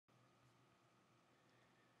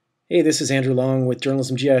Hey, this is Andrew Long with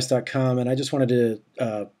journalismgis.com, and I just wanted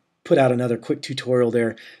to put out another quick tutorial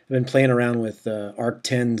there. I've been playing around with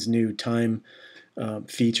Arc10's new time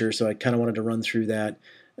feature, so I kind of wanted to run through that.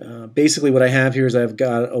 Basically, what I have here is I've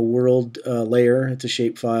got a world layer. It's a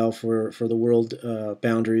shapefile for the world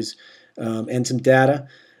boundaries, and some data.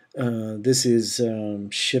 This is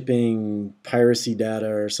shipping piracy data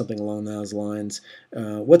or something along those lines.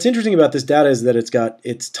 What's interesting about this data is that it's got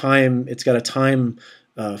a time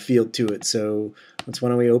field to it. So why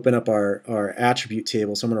don't we open up our attribute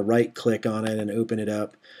table. So I'm going to right click on it and open it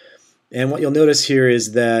up. And what you'll notice here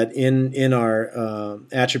is that in our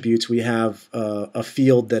attributes we have a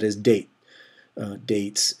field that is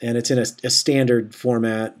dates, and it's in a standard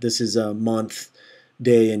format. This is a month,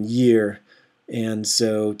 day, and year. And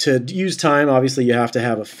so to use time, obviously you have to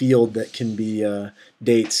have a field that can be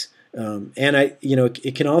dates. And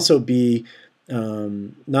it can also be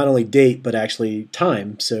not only date but actually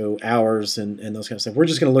time, so hours and those kind of stuff. We're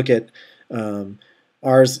just going to look at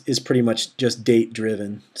ours is pretty much just date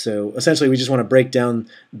driven. So essentially we just want to break down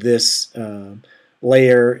this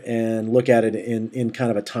layer and look at it in kind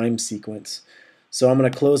of a time sequence. So I'm going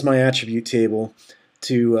to close my attribute table.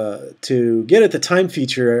 To get at the time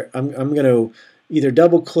feature, I'm going to either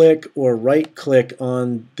double click or right click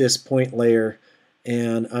on this point layer,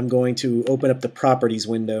 and I'm going to open up the properties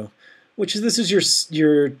window, this is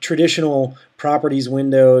your traditional properties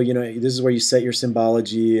window. This is where you set your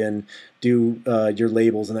symbology and do your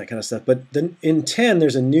labels and that kind of stuff. But then in 10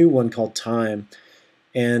 there's a new one called time,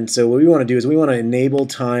 and so what we want to do is we want to enable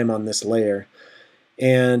time on this layer.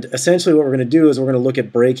 And essentially what we're going to do is we're going to look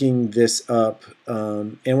at breaking this up,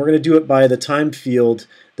 and we're going to do it by the time field,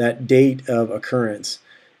 that date of occurrence,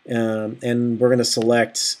 and we're going to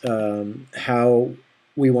select how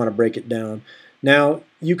we want to break it down. Now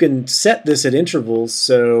you can set this at intervals,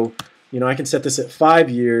 so I can set this at 5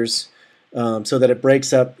 years so that it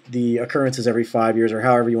breaks up the occurrences every 5 years, or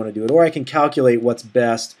however you want to do it, or I can calculate what's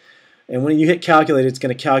best. And when you hit calculate, it's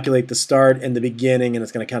going to calculate the start and the beginning, and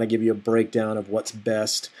it's going to kind of give you a breakdown of what's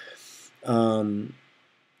best. And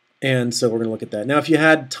so we're going to look at that. Now, if you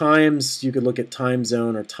had times, you could look at time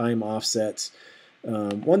zone or time offsets.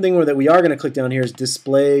 One thing that we are going to click down here is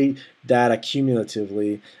display data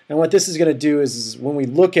cumulatively. And what this is going to do is when we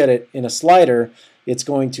look at it in a slider, it's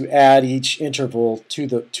going to add each interval to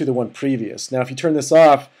the one previous. Now, if you turn this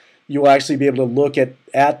off, you will actually be able to look at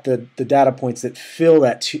the data points that fill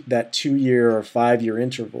that 2-year or 5-year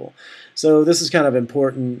interval. So this is kind of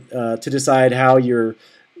important to decide how you're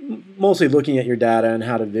mostly looking at your data and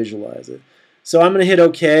how to visualize it. So I'm going to hit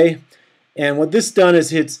OK, and what this done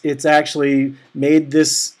is it's actually made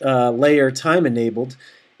this layer time enabled.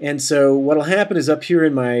 And so what will happen is up here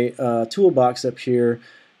in my toolbox up here,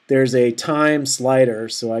 there's a time slider,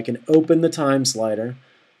 so I can open the time slider.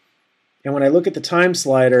 And when I look at the time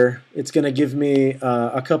slider, it's going to give me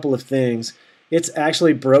a couple of things. It's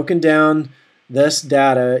actually broken down this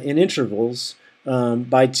data in intervals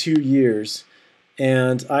by 2 years.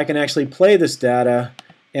 And I can actually play this data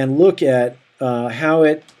and look at how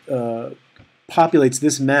it populates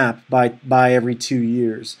this map by every 2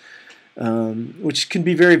 years, which can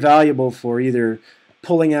be very valuable for either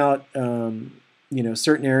pulling out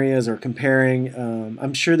certain areas or comparing.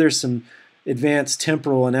 I'm sure there's some advanced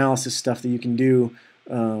temporal analysis stuff that you can do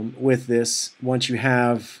with this once you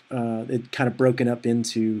have it kind of broken up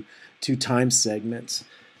into 2 time segments.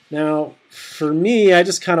 Now, for me, I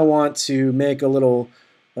just kind of want to make a little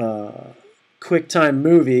QuickTime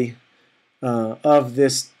movie of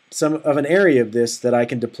an area of this that I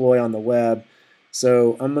can deploy on the web.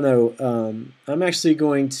 So I'm actually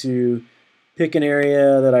going to pick an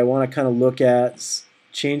area that I want to kind of look at,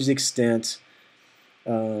 change the extent.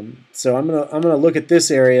 So I'm gonna look at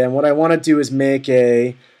this area, and what I want to do is make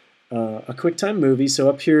a QuickTime movie. So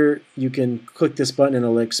up here you can click this button and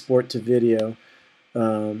it'll export to video.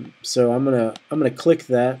 So I'm gonna click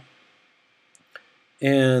that,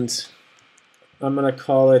 and I'm gonna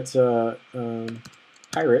call it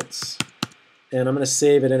Pirates, and I'm gonna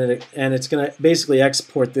save it, and it's gonna basically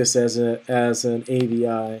export this as an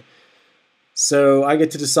AVI. So I get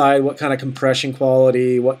to decide what kind of compression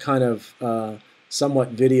quality, what kind of somewhat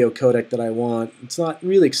video codec that I want. It's not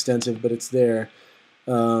really extensive, but it's there,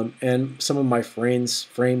 and some of my frame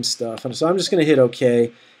stuff. And so I'm just going to hit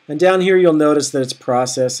OK, and down here you'll notice that it's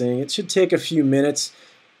processing. It should take a few minutes.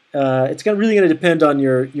 It's really going to depend on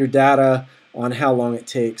your data on how long it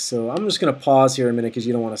takes. So I'm just going to pause here a minute because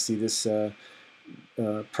you don't want to see this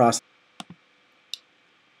process.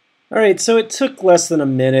 Alright, so it took less than a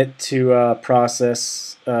minute to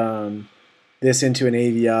process this into an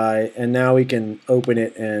AVI, and now we can open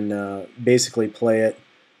it and basically play it.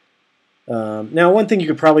 Now, one thing you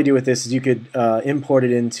could probably do with this is you could import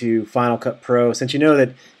it into Final Cut Pro. Since you know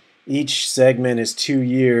that each segment is 2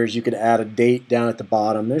 years, you could add a date down at the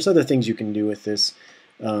bottom. There's other things you can do with this.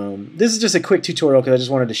 This is just a quick tutorial because I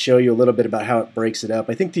just wanted to show you a little bit about how it breaks it up.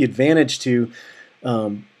 I think the advantage to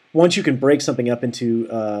once you can break something up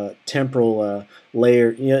into temporal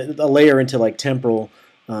layer, a layer into like temporal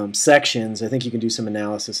sections, I think you can do some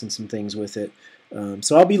analysis and some things with it.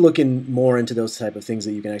 So I'll be looking more into those type of things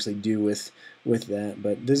that you can actually do with that.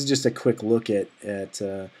 But this is just a quick look at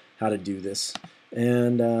how to do this.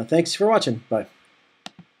 And thanks for watching. Bye.